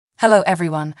Hello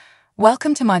everyone,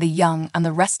 welcome to my The Young and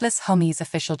the Restless Homies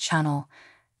official channel.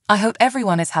 I hope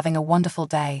everyone is having a wonderful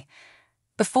day.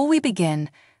 Before we begin,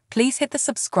 please hit the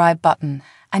subscribe button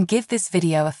and give this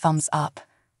video a thumbs up.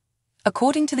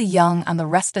 According to The Young and the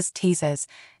Restless teasers,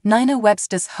 Nina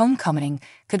Webster's homecoming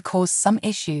could cause some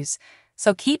issues,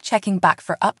 so keep checking back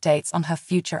for updates on her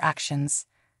future actions.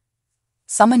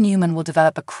 Summer Newman will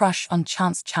develop a crush on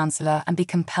Chance Chancellor and be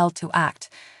compelled to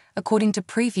act, according to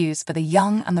previews for The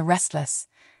Young and the Restless.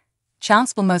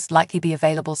 Chance will most likely be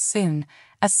available soon,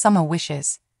 as Summer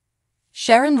wishes.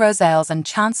 Sharon Rosales and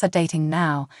Chance are dating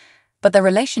now, but their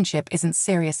relationship isn't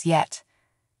serious yet.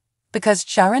 Because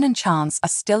Sharon and Chance are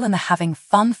still in the having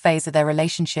fun phase of their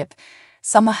relationship,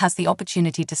 Summer has the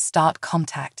opportunity to start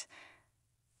contact.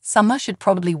 Summer should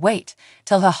probably wait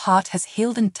till her heart has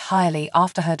healed entirely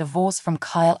after her divorce from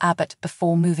Kyle Abbott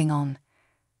before moving on.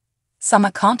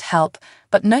 Summer can't help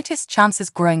but notice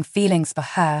Chance's growing feelings for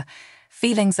her,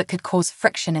 feelings that could cause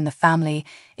friction in the family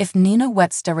if Nina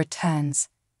Webster returns.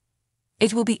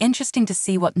 It will be interesting to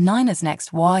see what Nina's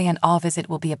next Y&R visit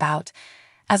will be about,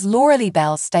 as Laura Lee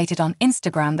Bell stated on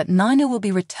Instagram that Nina will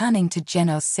be returning to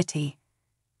Genoa City.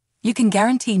 You can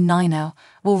guarantee Nina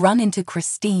will run into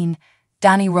Christine,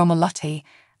 Danny Romolotti,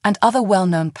 and other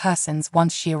well-known persons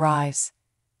once she arrives.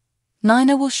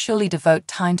 Nina will surely devote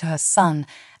time to her son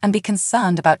and be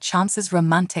concerned about Chance's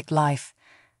romantic life.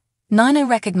 Nina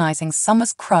recognizing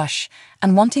Summer's crush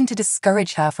and wanting to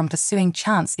discourage her from pursuing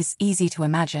Chance is easy to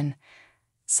imagine.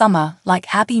 Summer,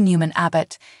 like Abby Newman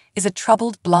Abbott, is a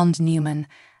troubled blonde Newman,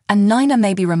 and Nina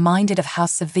may be reminded of how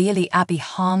severely Abby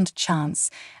harmed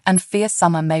Chance and fear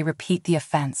Summer may repeat the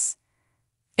offense.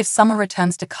 If Summer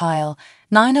returns to Kyle,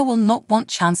 Nina will not want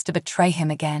Chance to betray him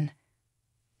again.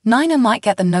 Nina might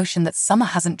get the notion that Summer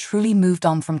hasn't truly moved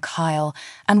on from Kyle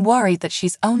and worried that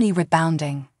she's only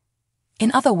rebounding.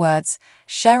 In other words,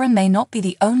 Sharon may not be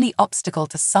the only obstacle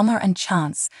to Summer and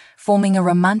Chance forming a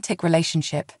romantic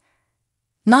relationship.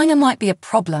 Nina might be a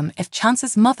problem if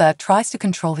Chance's mother tries to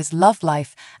control his love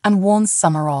life and warns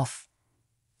Summer off.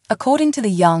 According to The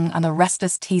Young and the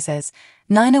Restless teasers,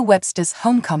 Nina Webster's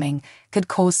homecoming could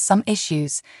cause some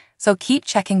issues, so keep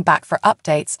checking back for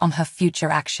updates on her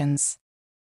future actions.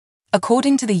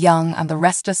 According to The Young and the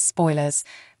Restless spoilers,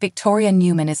 Victoria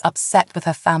Newman is upset with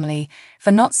her family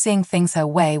for not seeing things her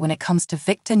way when it comes to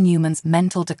Victor Newman's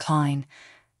mental decline.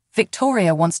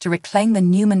 Victoria wants to reclaim the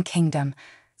Newman kingdom,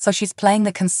 so she's playing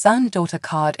the concerned daughter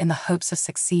card in the hopes of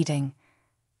succeeding.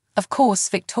 Of course,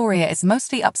 Victoria is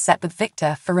mostly upset with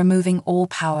Victor for removing all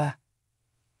power.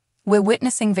 We're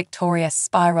witnessing Victoria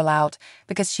spiral out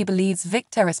because she believes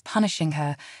Victor is punishing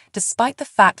her, despite the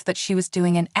fact that she was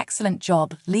doing an excellent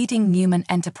job leading Newman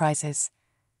Enterprises.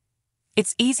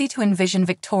 It's easy to envision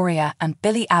Victoria and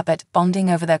Billy Abbott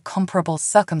bonding over their comparable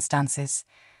circumstances.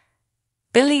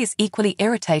 Billy is equally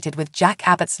irritated with Jack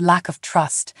Abbott's lack of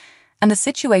trust, and the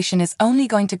situation is only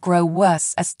going to grow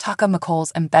worse as Tucker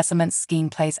McCall's embezzlement scheme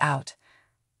plays out.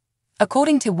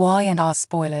 According to Y&R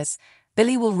spoilers,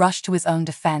 Billy will rush to his own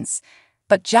defense,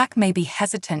 but Jack may be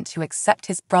hesitant to accept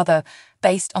his brother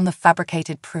based on the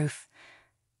fabricated proof.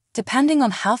 Depending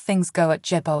on how things go at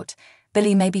Jibboat,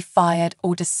 Billy may be fired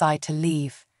or decide to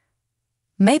leave.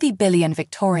 Maybe Billy and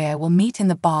Victoria will meet in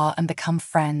the bar and become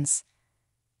friends.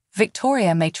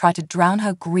 Victoria may try to drown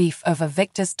her grief over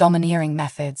Victor's domineering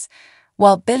methods,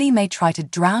 while Billy may try to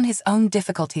drown his own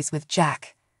difficulties with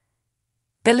Jack.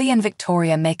 Billy and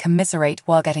Victoria may commiserate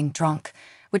while getting drunk,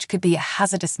 which could be a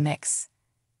hazardous mix.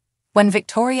 When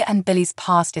Victoria and Billy's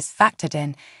past is factored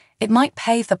in, it might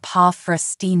pave the path for a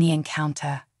steamy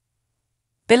encounter.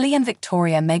 Billy and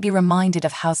Victoria may be reminded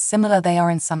of how similar they are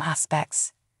in some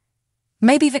aspects.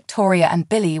 Maybe Victoria and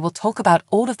Billy will talk about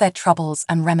all of their troubles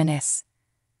and reminisce.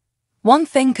 One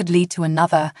thing could lead to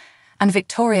another, and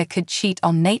Victoria could cheat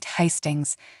on Nate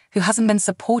Hastings, who hasn't been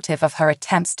supportive of her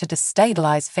attempts to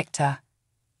destabilize Victor.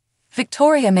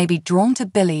 Victoria may be drawn to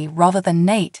Billy rather than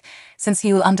Nate, since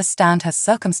he will understand her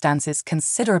circumstances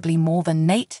considerably more than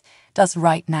Nate does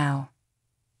right now.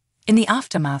 In the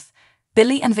aftermath,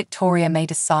 Billy and Victoria may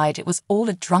decide it was all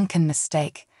a drunken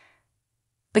mistake.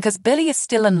 Because Billy is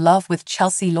still in love with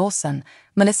Chelsea Lawson,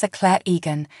 Melissa Claire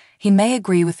Egan, he may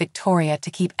agree with Victoria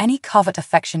to keep any covert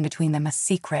affection between them a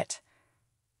secret.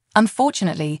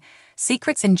 Unfortunately,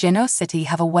 secrets in Genoa City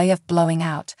have a way of blowing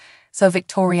out, so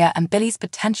Victoria and Billy's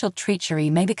potential treachery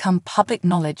may become public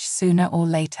knowledge sooner or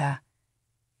later.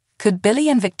 Could Billy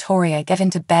and Victoria get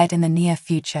into bed in the near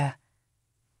future?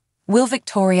 Will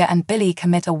Victoria and Billy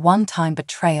commit a one-time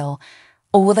betrayal,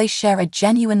 or will they share a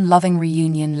genuine loving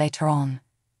reunion later on?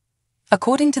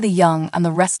 According to the Young and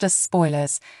the Restless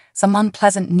spoilers, some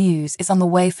unpleasant news is on the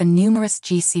way for numerous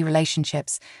GC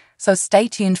relationships, so stay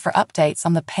tuned for updates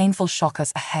on the painful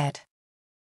shockers ahead.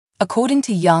 According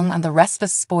to Young and the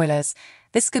Restless spoilers,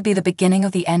 this could be the beginning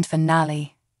of the end for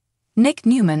Nally. Nick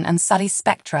Newman and Sally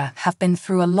Spectra have been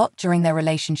through a lot during their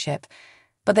relationship,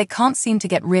 but they can't seem to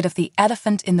get rid of the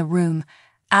elephant in the room,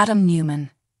 Adam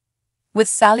Newman. With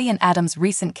Sally and Adam's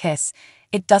recent kiss,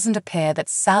 it doesn't appear that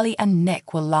Sally and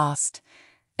Nick will last,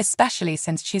 especially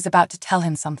since she's about to tell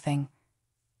him something.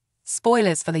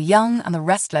 Spoilers for the Young and the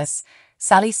Restless,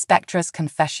 Sally Spectra's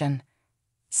confession.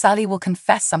 Sally will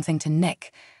confess something to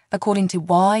Nick, according to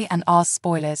Y&R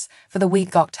spoilers for the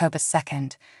week October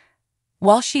 2nd.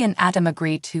 While she and Adam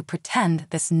agreed to pretend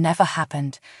this never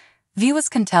happened, viewers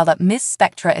can tell that Miss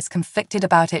Spectra is conflicted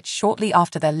about it shortly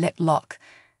after their lip lock.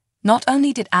 Not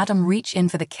only did Adam reach in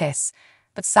for the kiss,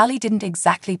 but Sally didn't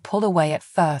exactly pull away at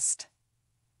first.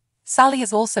 Sally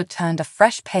has also turned a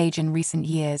fresh page in recent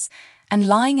years, and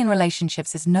lying in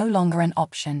relationships is no longer an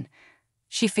option.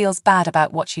 She feels bad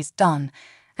about what she's done,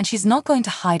 and she's not going to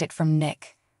hide it from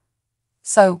Nick.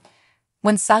 So,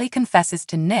 when Sally confesses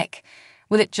to Nick,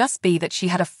 will it just be that she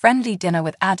had a friendly dinner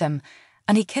with Adam,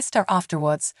 and he kissed her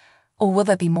afterwards, or will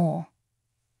there be more?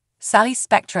 Sally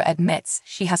Spectra admits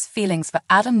she has feelings for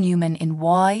Adam Newman in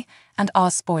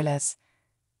Y&R spoilers.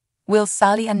 Will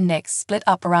Sally and Nick split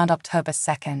up around October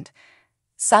 2nd?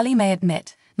 Sally may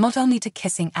admit not only to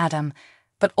kissing Adam,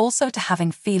 but also to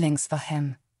having feelings for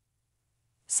him.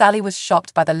 Sally was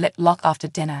shocked by the lip lock after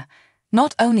dinner,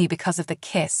 not only because of the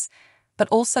kiss, but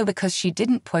also because she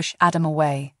didn't push Adam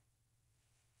away.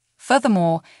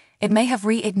 Furthermore, it may have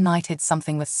reignited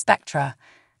something with Spectra,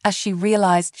 as she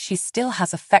realized she still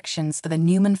has affections for the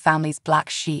Newman family's black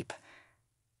sheep.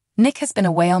 Nick has been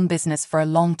away on business for a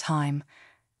long time.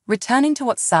 Returning to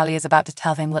what Sally is about to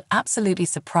tell him will absolutely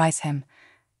surprise him.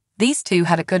 These two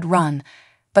had a good run,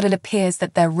 but it appears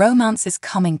that their romance is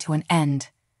coming to an end.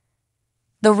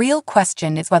 The real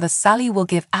question is whether Sally will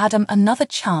give Adam another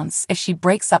chance if she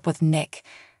breaks up with Nick.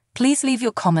 Please leave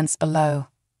your comments below.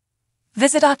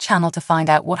 Visit our channel to find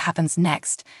out what happens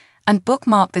next, and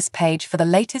bookmark this page for the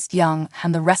latest Young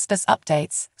and the Restless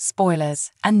updates,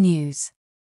 spoilers, and news.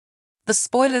 The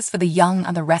spoilers for the Young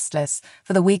and the Restless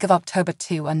for the week of October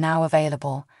 2 are now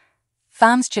available.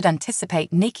 Fans should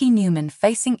anticipate Nikki Newman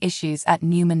facing issues at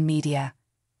Newman Media.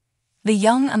 The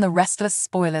Young and the Restless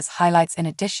spoilers highlights in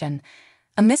addition,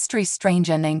 a mystery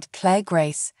stranger named Claire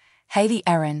Grace, Haley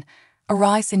Erin,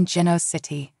 arrives in Genoa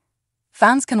City.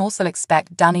 Fans can also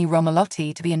expect Danny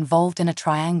Romalotti to be involved in a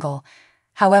triangle.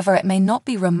 However, it may not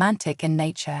be romantic in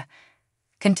nature.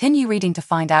 Continue reading to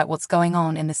find out what's going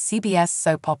on in the CBS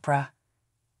soap opera.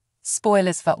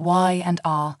 Spoilers for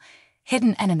Y&R,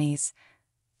 Hidden Enemies.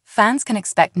 Fans can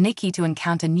expect Nikki to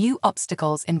encounter new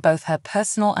obstacles in both her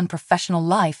personal and professional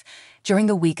life during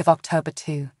the week of October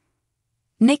 2.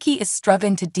 Nikki is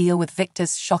struggling to deal with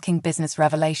Victor's shocking business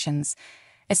revelations,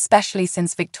 especially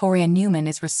since Victoria Newman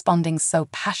is responding so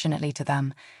passionately to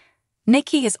them.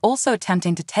 Nikki is also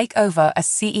attempting to take over as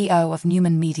CEO of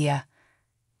Newman Media.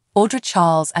 Audra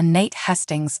Charles and Nate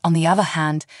Hastings, on the other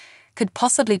hand, could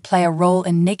possibly play a role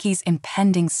in Nikki's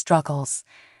impending struggles.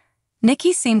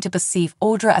 Nikki seemed to perceive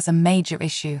Audra as a major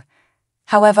issue.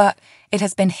 However, it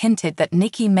has been hinted that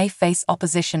Nikki may face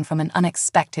opposition from an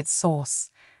unexpected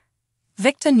source.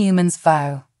 Victor Newman's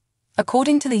vow.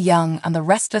 According to the Young and the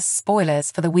Restless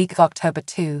spoilers for the week of October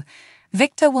 2,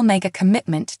 Victor will make a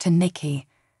commitment to Nikki.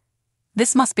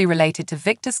 This must be related to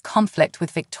Victor's conflict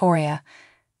with Victoria.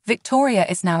 Victoria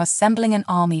is now assembling an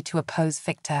army to oppose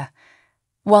Victor.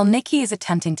 While Nikki is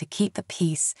attempting to keep the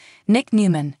peace, Nick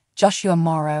Newman, Joshua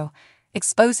Morrow,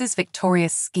 exposes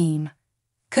Victoria's scheme.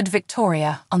 Could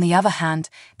Victoria, on the other hand,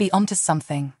 be onto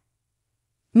something?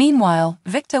 Meanwhile,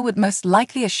 Victor would most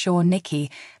likely assure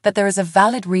Nikki that there is a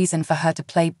valid reason for her to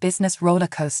play business roller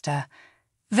coaster.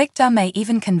 Victor may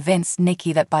even convince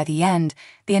Nikki that by the end,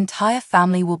 the entire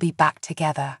family will be back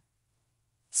together.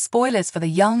 Spoilers for the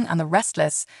Young and the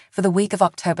Restless for the week of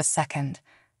October 2nd.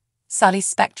 Sally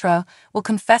Spectra will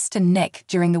confess to Nick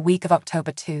during the week of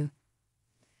October 2.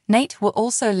 Nate will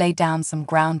also lay down some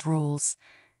ground rules.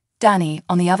 Danny,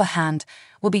 on the other hand,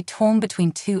 will be torn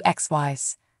between two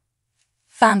ex-wives.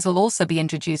 Fans will also be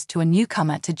introduced to a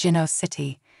newcomer to Genoa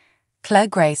City. Claire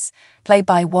Grace, played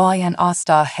by Y&R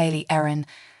star Haley Erin,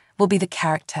 will be the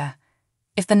character.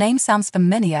 If the name sounds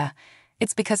familiar,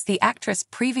 it's because the actress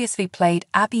previously played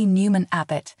Abby Newman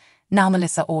Abbott, now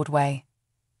Melissa Ordway.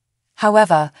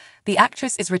 However, the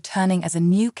actress is returning as a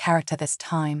new character this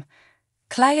time.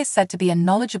 Claire is said to be a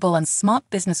knowledgeable and smart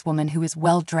businesswoman who is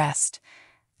well-dressed.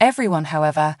 Everyone,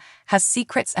 however, has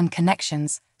secrets and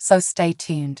connections, so stay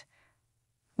tuned.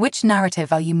 Which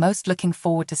narrative are you most looking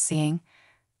forward to seeing?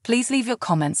 Please leave your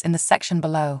comments in the section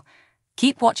below.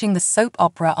 Keep watching the soap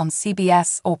opera on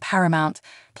CBS or Paramount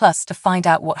Plus to find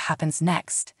out what happens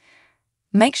next.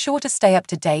 Make sure to stay up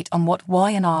to date on what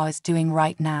Y&R is doing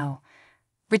right now.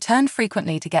 Return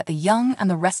frequently to get the Young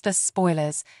and the Restless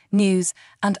spoilers, news,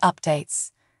 and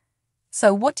updates.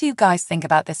 So what do you guys think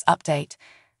about this update?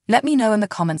 Let me know in the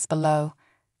comments below.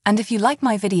 And if you like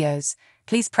my videos,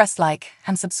 please press like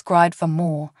and subscribe for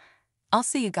more. I'll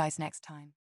see you guys next time.